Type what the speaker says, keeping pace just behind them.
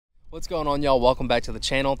What's going on, y'all? Welcome back to the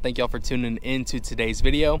channel. Thank y'all for tuning into today's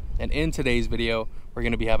video. And in today's video, we're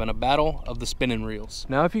going to be having a battle of the spinning reels.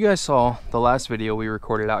 Now, if you guys saw the last video we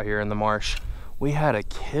recorded out here in the marsh, we had a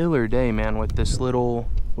killer day, man, with this little,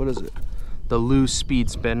 what is it? The loose speed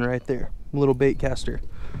spin right there. Little bait caster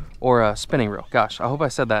or a spinning reel. Gosh, I hope I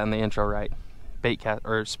said that in the intro right. Bait cast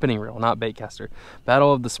or spinning reel, not bait caster.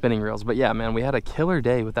 Battle of the spinning reels. But yeah, man, we had a killer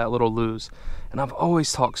day with that little lose. And I've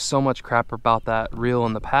always talked so much crap about that reel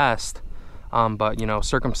in the past, but you know,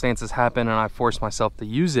 circumstances happen and I forced myself to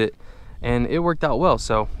use it and it worked out well.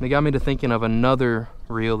 So it got me to thinking of another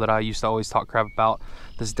reel that I used to always talk crap about,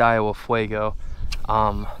 this Daiwa Fuego.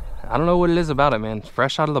 I don't know what it is about it, man.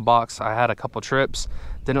 Fresh out of the box. I had a couple trips,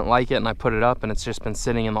 didn't like it, and I put it up and it's just been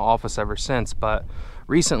sitting in the office ever since. But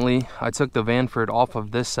recently I took the Vanford off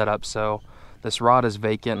of this setup, so this rod is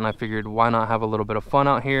vacant, and I figured why not have a little bit of fun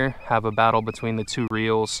out here, have a battle between the two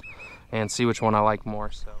reels and see which one I like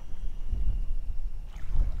more. So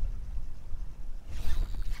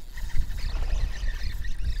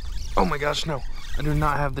oh my gosh, no, I do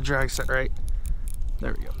not have the drag set right.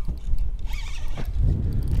 There we go.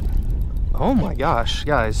 Oh my gosh,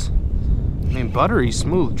 guys, I mean, buttery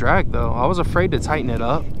smooth drag though. I was afraid to tighten it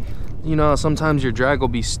up. You know, sometimes your drag will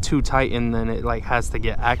be too tight and then it like has to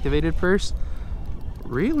get activated first.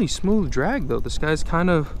 Really smooth drag though. This guy's kind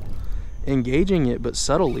of engaging it, but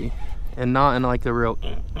subtly and not in like a real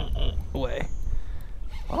way.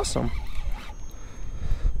 Awesome.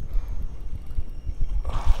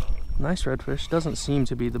 Nice redfish. Doesn't seem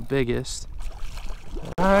to be the biggest.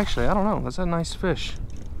 Actually, I don't know. That's a nice fish.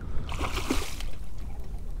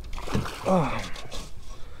 Oh.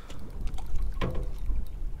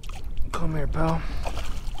 Come here, pal.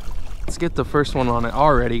 Let's get the first one on it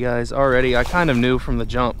already, guys. Already, I kind of knew from the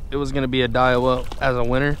jump it was going to be a Daiwa as a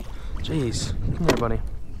winner. Jeez, come here, buddy.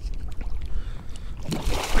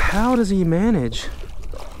 How does he manage?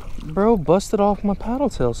 Bro busted off my paddle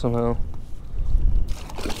tail somehow.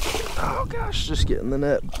 Oh gosh, just get in the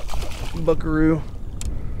net, buckaroo.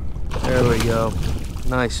 There we go.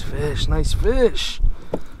 Nice fish, nice fish.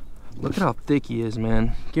 Look at how thick he is,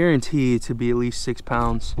 man. Guaranteed to be at least 6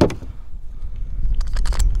 pounds.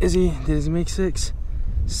 Is he? Did he make 6?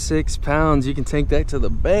 6 pounds. You can take that to the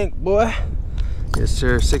bank, boy. Yes,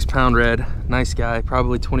 sir. 6 pound red. Nice guy.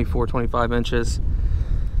 Probably 24, 25 inches.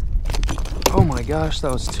 Oh my gosh,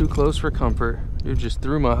 that was too close for comfort. Dude just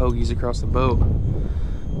threw my hoagies across the boat.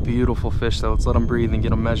 Beautiful fish, though. Let's let him breathe and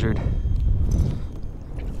get him measured.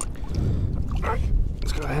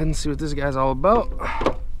 Let's go ahead and see what this guy's all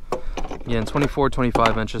about. Again, 24,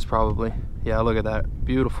 25 inches probably. Yeah, look at that.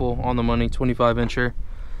 Beautiful, on the money, 25 incher.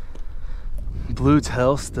 Blue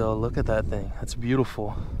tail still, look at that thing. That's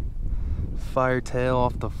beautiful. Fire tail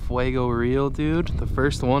off the Fuego reel, dude. The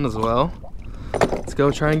first one as well. Let's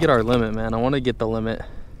go try and get our limit, man. I want to get the limit.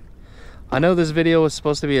 I know this video was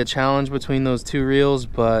supposed to be a challenge between those two reels,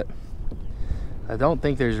 but I don't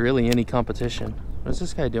think there's really any competition. What's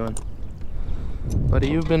this guy doing?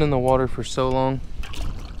 Buddy, you've been in the water for so long.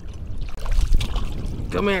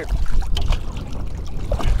 Come here.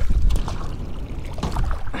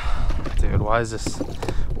 Dude, why is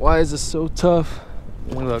this so tough?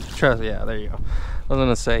 Look, trust, yeah, there you go. I was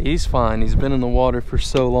gonna say, he's fine. He's been in the water for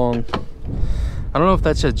so long. I don't know if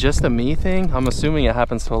that's just a me thing. I'm assuming it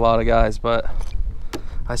happens to a lot of guys, but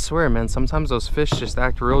I swear, man, sometimes those fish just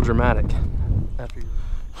act real dramatic.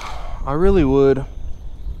 I really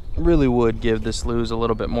would give this lose a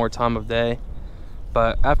little bit more time of day,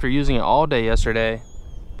 but after using it all day yesterday,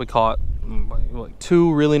 we caught like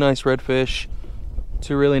 2 really nice redfish,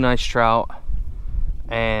 2 really nice trout,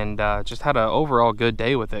 and just had an overall good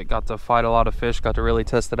day with it. Got to fight a lot of fish, got to really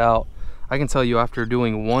test it out. I can tell you, after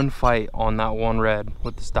doing one fight on that one red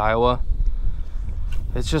with this Daiwa,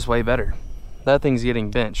 it's just way better. That thing's getting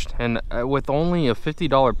benched, and with only a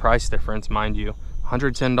 $50 price difference, mind you,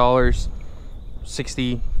 $110,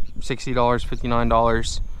 $60,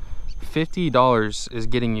 $59, $50 is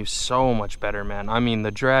getting you so much better, man. I mean,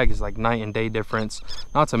 the drag is like night and day difference,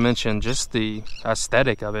 not to mention just the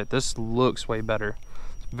aesthetic of it. This looks way better.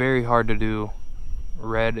 It's very hard to do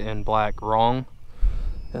red and black wrong,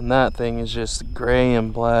 and that thing is just gray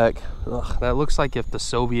and black. Ugh, that looks like if the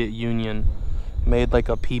Soviet Union made like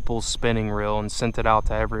a people's spinning reel and sent it out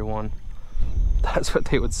to everyone. That's what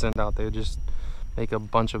they would send out. They would just make a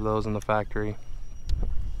bunch of those in the factory.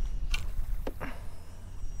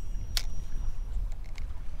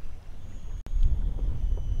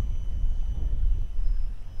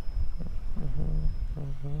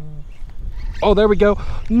 Oh, there we go.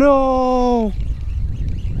 No!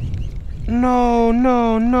 No,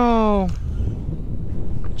 no, no.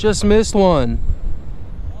 Just missed one.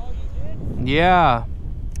 Oh, you Yeah.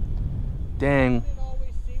 Dang.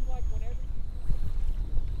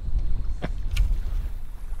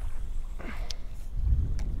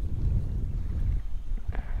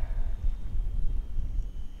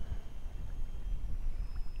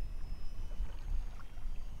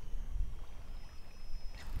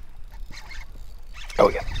 Oh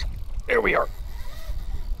yeah, there we are.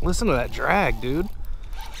 Listen to that drag, dude.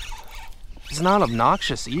 It's not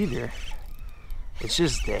obnoxious either. It's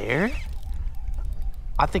just there.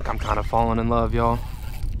 I think I'm kind of falling in love, y'all.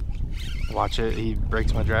 Watch it, he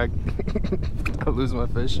breaks my drag. I lose my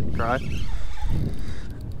fish and cry.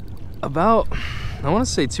 About, I want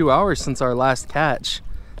to say 2 hours since our last catch.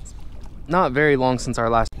 Not very long since our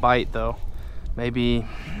last bite though. Maybe,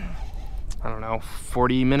 I don't know,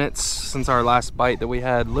 40 minutes since our last bite that we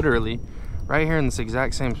had, literally right here in this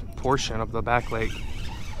exact same portion of the back lake.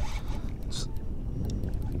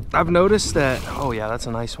 I've noticed that, oh yeah, that's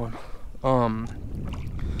a nice one.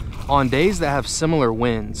 On days that have similar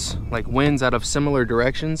winds, like winds out of similar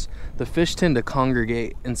directions, the fish tend to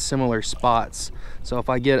congregate in similar spots. So if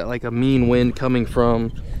I get like a mean wind coming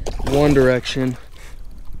from one direction,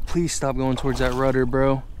 please stop going towards that rudder,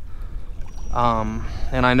 bro.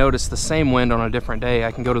 And I notice the same wind on a different day,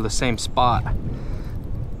 I can go to the same spot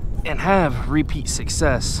and have repeat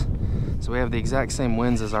success. So we have the exact same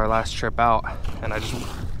winds as our last trip out, and I just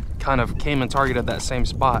kind of came and targeted that same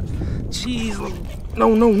spot. Jeez,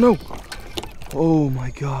 no, no, no. Oh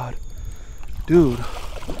my God. Dude,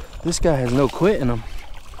 this guy has no quit in him.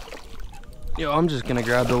 Yo, I'm just gonna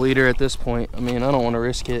grab the leader at this point. I mean, I don't want to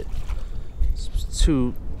risk it. It's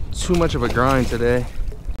too much of a grind today.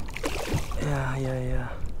 Yeah.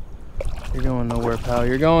 You're going nowhere, pal.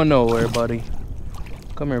 You're going nowhere, buddy.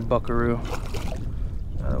 Come here, buckaroo.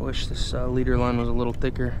 I wish this leader line was a little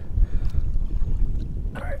thicker.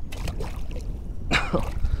 All right.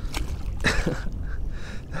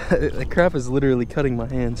 That crap is literally cutting my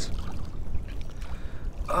hands.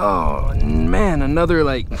 Oh man, another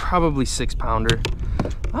like probably 6-pounder.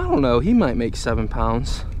 I don't know, he might make 7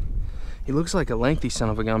 pounds. He looks like a lengthy son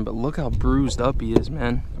of a gun, but look how bruised up he is,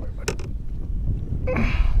 man.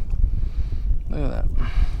 Look at that.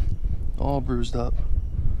 All bruised up.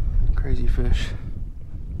 Crazy fish.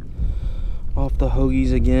 Off the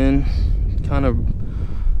hoagies again. Kind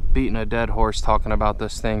of beating a dead horse talking about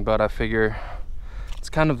this thing, but I figure it's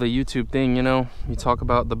kind of the YouTube thing, you know? You talk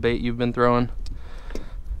about the bait you've been throwing.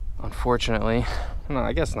 Unfortunately, no,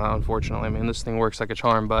 I guess not unfortunately, I mean, this thing works like a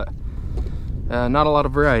charm, but not a lot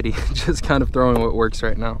of variety. Just kind of throwing what works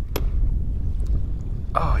right now.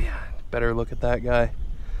 Oh yeah, better look at that guy.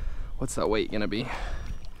 What's that weight gonna be?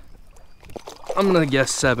 I'm gonna guess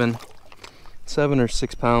 7 or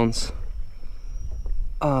 6 pounds.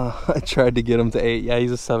 I tried to get him to 8. Yeah,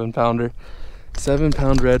 he's a 7-pounder.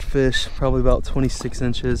 7-pound redfish, probably about 26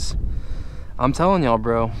 inches. I'm telling y'all,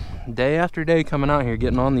 bro, day after day coming out here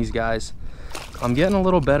getting on these guys, I'm getting a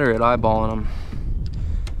little better at eyeballing them.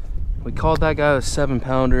 We called that guy a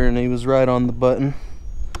 7-pounder and he was right on the button.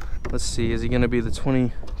 Let's see, is he gonna be the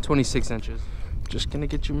 26 inches? Just gonna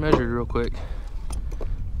get you measured real quick.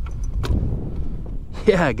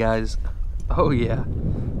 Yeah, guys. Oh yeah,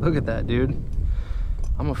 look at that, dude.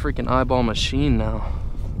 I'm a freaking eyeball machine now.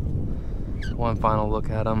 One final look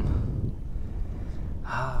at him.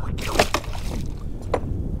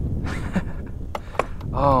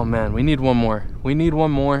 Oh man, we need one more. We need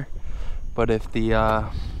one more. But if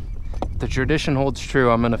the tradition holds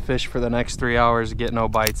true, I'm gonna fish for the next 3 hours, get no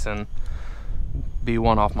bites, and be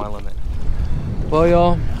one off my limit. Well,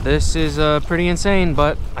 y'all, this is pretty insane,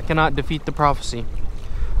 but I cannot defeat the prophecy.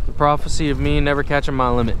 The prophecy of me never catching my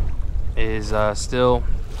limit is still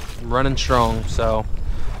running strong. So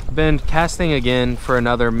I've been casting again for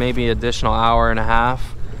another maybe additional hour and a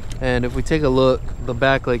half, and if we take a look, the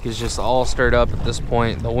back lake is just all stirred up at this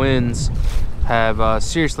point. The winds have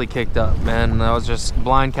seriously kicked up, man. I was just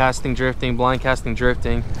blind casting drifting.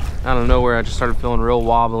 Out of nowhere I just started feeling real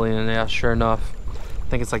wobbly, and yeah, sure enough, I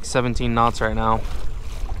think it's like 17 knots right now.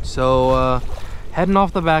 So heading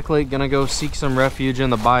off the back lake, gonna go seek some refuge in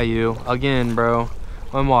the bayou again, bro.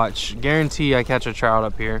 And watch, guarantee I catch a trout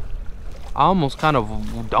up here. I almost kind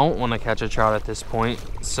of don't want to catch a trout at this point,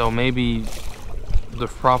 so maybe the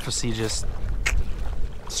prophecy just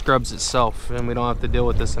scrubs itself and we don't have to deal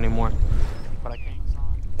with this anymore. But I can't.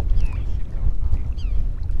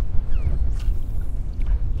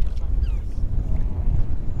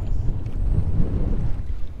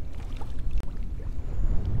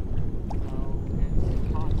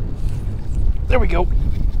 There we go.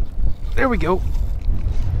 There we go.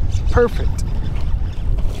 Perfect.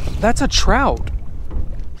 That's a trout.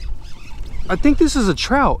 I think this is a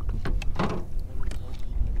trout.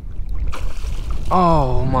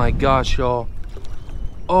 Oh my gosh, y'all.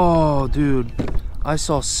 Oh, dude. I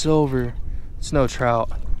saw silver. It's no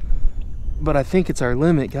trout. But I think it's our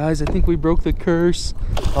limit, guys. I think we broke the curse.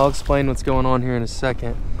 I'll explain what's going on here in a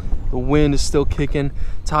second. The wind is still kicking.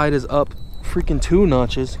 Tide is up freaking 2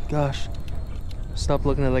 notches. Gosh. Stopped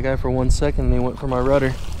looking at that guy for 1 second and he went for my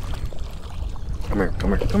rudder. Come here,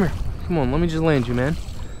 come here, come here. Come on, let me just land you, man.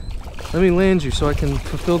 Let me land you so I can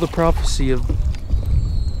fulfill the prophecy of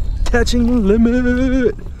catching the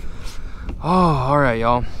limit. Oh, all right,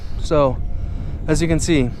 y'all. So, as you can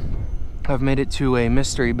see, I've made it to a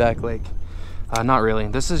mystery back lake. Not really.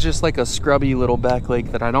 This is just like a scrubby little back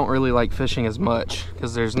lake that I don't really like fishing as much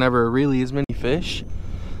because there's never really as many fish.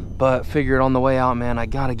 But figured on the way out, man, I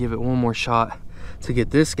gotta give it one more shot to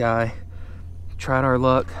get this guy. Tried our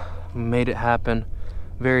luck, made it happen.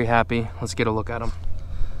 Very happy. Let's get a look at him.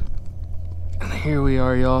 And here we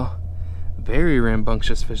are, y'all. Very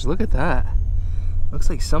rambunctious fish. Look at that. Looks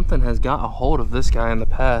like something has got a hold of this guy in the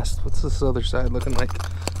past. What's this other side looking like?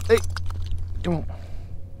 Hey, come on.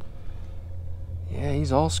 Yeah,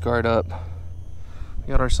 he's all scarred up.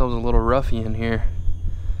 We got ourselves a little roughy in here.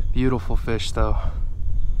 Beautiful fish, though.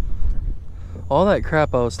 All that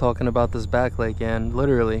crap I was talking about this back lake, and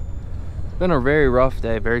literally, it's been a very rough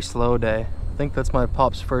day, very slow day. I think that's my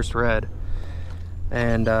pop's first red.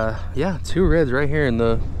 And yeah, 2 reds right here in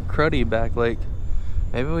the cruddy back lake.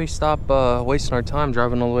 Maybe we stop wasting our time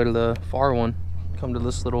driving all the way to the far one. Come to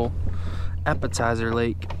this little appetizer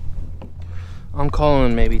lake. I'm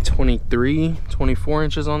calling maybe 23, 24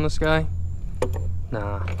 inches on this guy.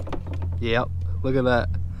 Nah. Yep. Look at that.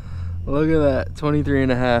 Look at that. 23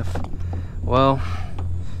 and a half. Well,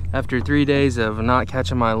 after 3 days of not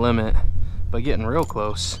catching my limit, but getting real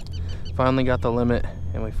close, finally got the limit,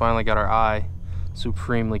 and we finally got our eye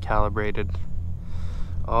supremely calibrated.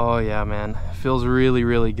 Oh yeah, man. It feels really,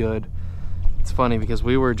 really good. It's funny because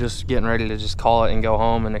we were just getting ready to just call it and go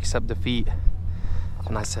home and accept defeat.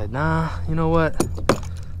 And I said, nah, you know what?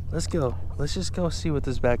 Let's go. Let's just go see what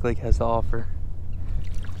this back lake has to offer.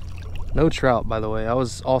 No trout, by the way. I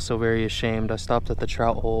was also very ashamed. I stopped at the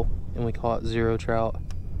trout hole and we caught 0 trout.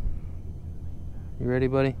 You ready,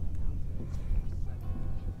 buddy?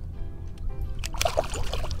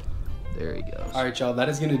 There he goes. All right, y'all, that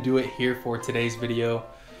is gonna do it here for today's video.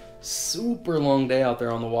 Super long day out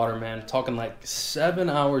there on the water, man. Talking like 7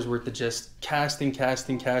 hours worth of just casting.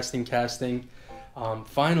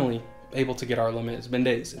 Finally able to get our limit. It's been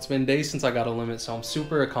days. It's been days since I got a limit, so I'm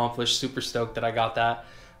super accomplished, super stoked that I got that.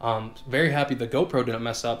 Very happy the GoPro didn't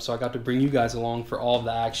mess up, so I got to bring you guys along for all of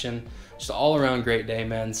the action. Just an all-around great day,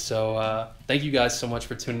 man. So thank you guys so much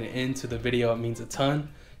for tuning in to the video. It means a ton.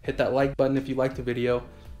 Hit that like button if you liked the video.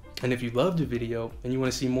 And if you loved the video and you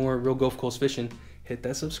want to see more real Gulf Coast fishing, hit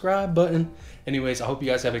that subscribe button. Anyways, I hope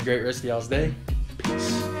you guys have a great rest of y'all's day.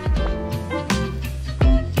 Peace.